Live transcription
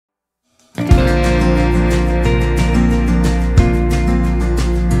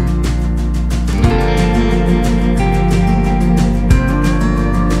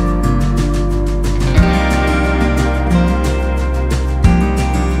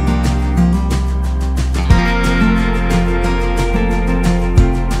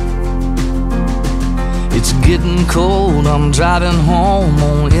cold, I'm driving home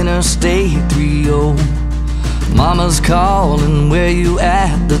on Interstate 30. Mama's calling, where you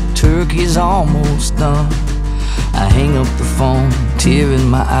at? The turkey's almost done. I hang up the phone, tear in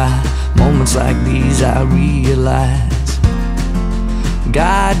my eye. Moments like these I realize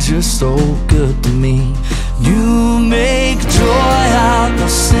God, you're so good to me. You make joy out of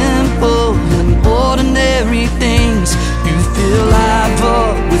simple and ordinary things. You fill life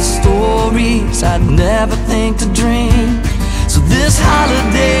up with stories I'd never think to dream. So this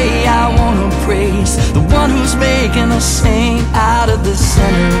holiday I wanna praise the one who's making a saint out of the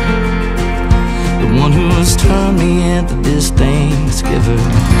sinner, the one who has turned me into this Thanksgiver.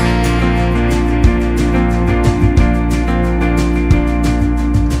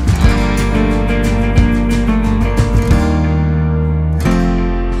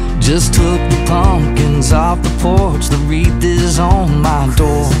 Just took the pumpkins off the porch, the wreath is on my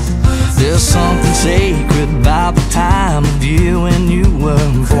door. There's something sacred about the time of year when you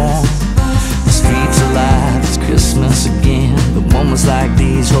were born. The streets alive, it's Christmas again. The moments like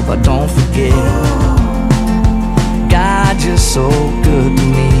these, hope I don't forget. God, you're so good to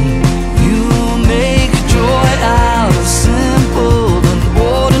me. You make joy out of sin.